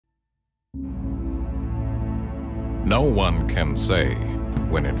No one can say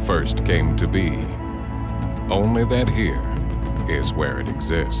when it first came to be, only that here is where it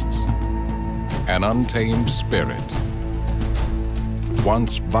exists. An untamed spirit,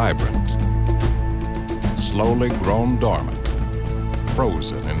 once vibrant, slowly grown dormant,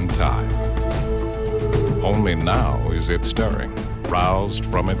 frozen in time. Only now is it stirring, roused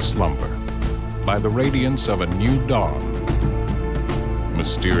from its slumber by the radiance of a new dawn,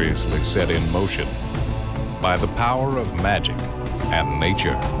 mysteriously set in motion by the power of magic and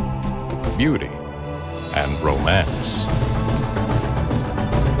nature, beauty and romance.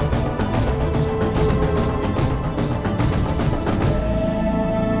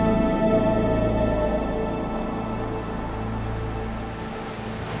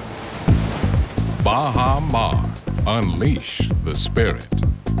 Baha Mar, unleash the spirit.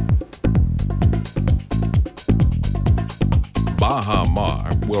 Baha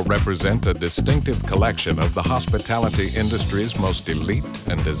Mar will represent a distinctive collection of the hospitality industry's most elite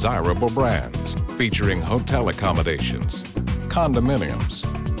and desirable brands, featuring hotel accommodations, condominiums,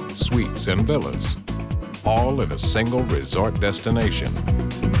 suites and villas, all in a single resort destination.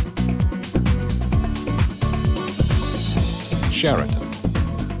 Sheraton,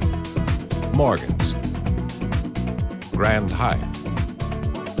 Morgan's, Grand Hyatt,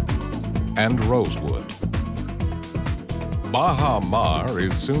 and Rosewood. Baha Mar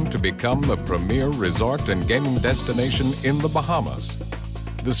is soon to become the premier resort and gaming destination in the Bahamas.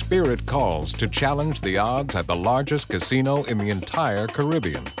 The spirit calls to challenge the odds at the largest casino in the entire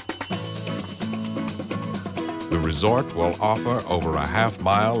Caribbean. The resort will offer over a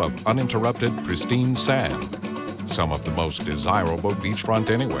half-mile of uninterrupted pristine sand, some of the most desirable beachfront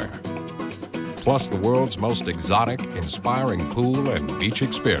anywhere, plus the world's most exotic, inspiring pool and beach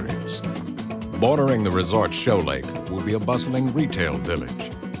experience. Bordering the resort's show lake will be a bustling retail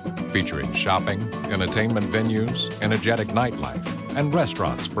village, featuring shopping, entertainment venues, energetic nightlife, and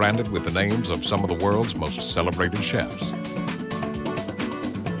restaurants branded with the names of some of the world's most celebrated chefs.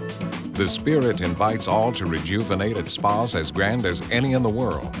 The Spirit invites all to rejuvenate at spas as grand as any in the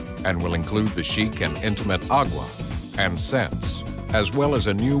world, and will include the chic and intimate Agua and Sense, as well as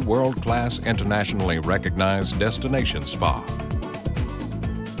a new world-class, internationally recognized destination spa.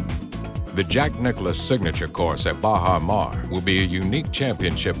 The Jack Nicklaus Signature Course at Baha Mar will be a unique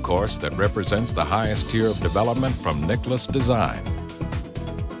championship course that represents the highest tier of development from Nicklaus design.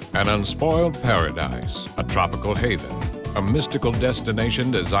 An unspoiled paradise, a tropical haven, a mystical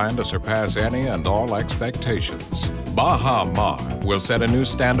destination designed to surpass any and all expectations. Baha Mar will set a new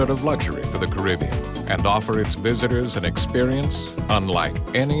standard of luxury for the Caribbean and offer its visitors an experience unlike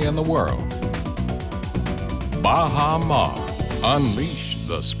any in the world. Baha Mar, unleash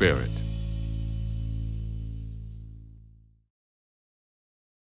the spirit.